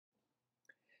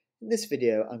In this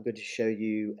video, I'm going to show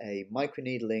you a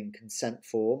microneedling consent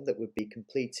form that would be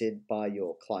completed by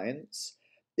your clients.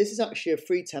 This is actually a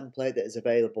free template that is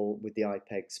available with the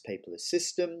IPEGS paperless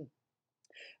system.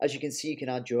 As you can see, you can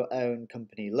add your own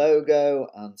company logo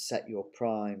and set your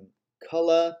prime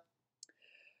color.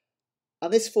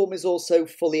 And this form is also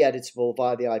fully editable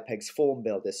via the IPEGS form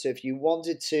builder. So if you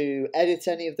wanted to edit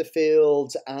any of the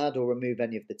fields, add or remove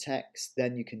any of the text,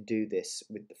 then you can do this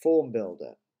with the form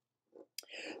builder.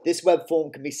 This web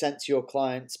form can be sent to your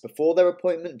clients before their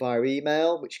appointment via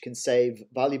email, which can save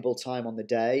valuable time on the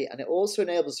day, and it also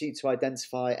enables you to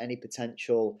identify any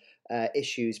potential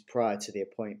issues prior to the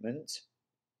appointment.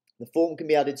 The form can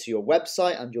be added to your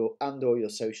website and or your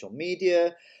social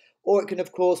media, or it can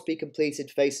of course be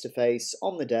completed face-to-face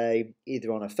on the day,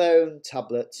 either on a phone,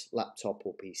 tablet, laptop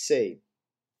or PC.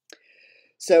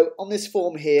 So on this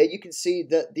form here, you can see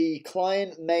that the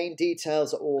client main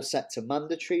details are all set to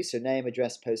mandatory, so name,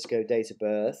 address, postcode, date of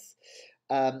birth.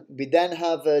 We then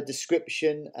have a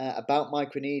description about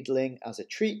microneedling as a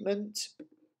treatment.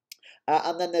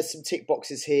 And then there's some tick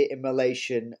boxes here in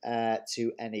relation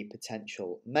to any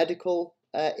potential medical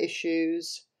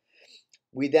issues.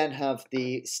 We then have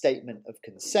the statement of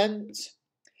consent.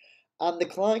 And the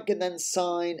client can then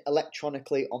sign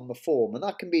electronically on the form, and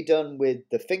that can be done with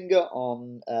the finger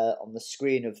on the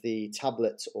screen of the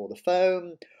tablet or the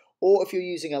phone, or if you're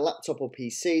using a laptop or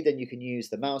PC, then you can use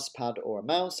the mouse pad or a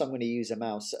mouse. I'm going to use a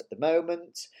mouse at the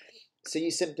moment. So you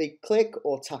simply click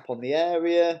or tap on the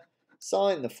area,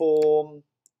 sign the form,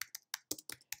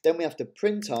 then we have to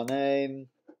print our name,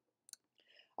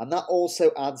 and that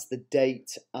also adds the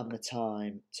date and the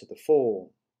time to the form.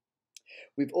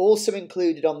 We've also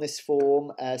included on this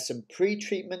form some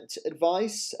pre-treatment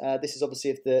advice. This is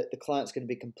obviously if the client's going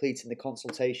to be completing the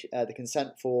consultation, the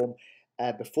consent form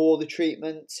before the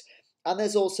treatment. And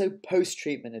there's also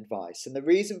post-treatment advice. And the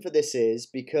reason for this is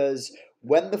because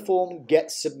when the form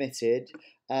gets submitted,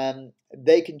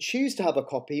 they can choose to have a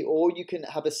copy, or you can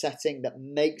have a setting that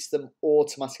makes them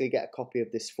automatically get a copy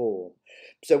of this form.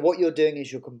 So what you're doing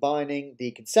is you're combining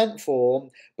the consent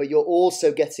form, but you're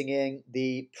also getting in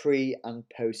the pre and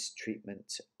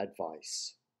post-treatment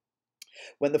advice.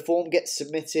 When the form gets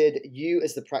submitted, you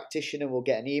as the practitioner will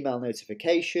get an email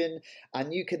notification,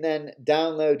 and you can then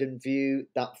download and view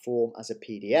that form as a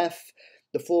PDF.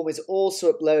 The form is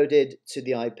also uploaded to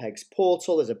the IPEGS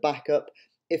portal as a backup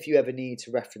if you ever need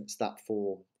to reference that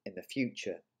form in the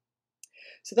future.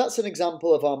 So that's an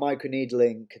example of our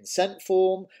microneedling consent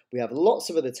form. We have lots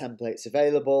of other templates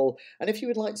available, and if you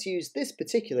would like to use this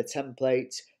particular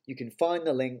template, you can find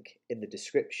the link in the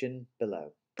description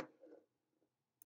below.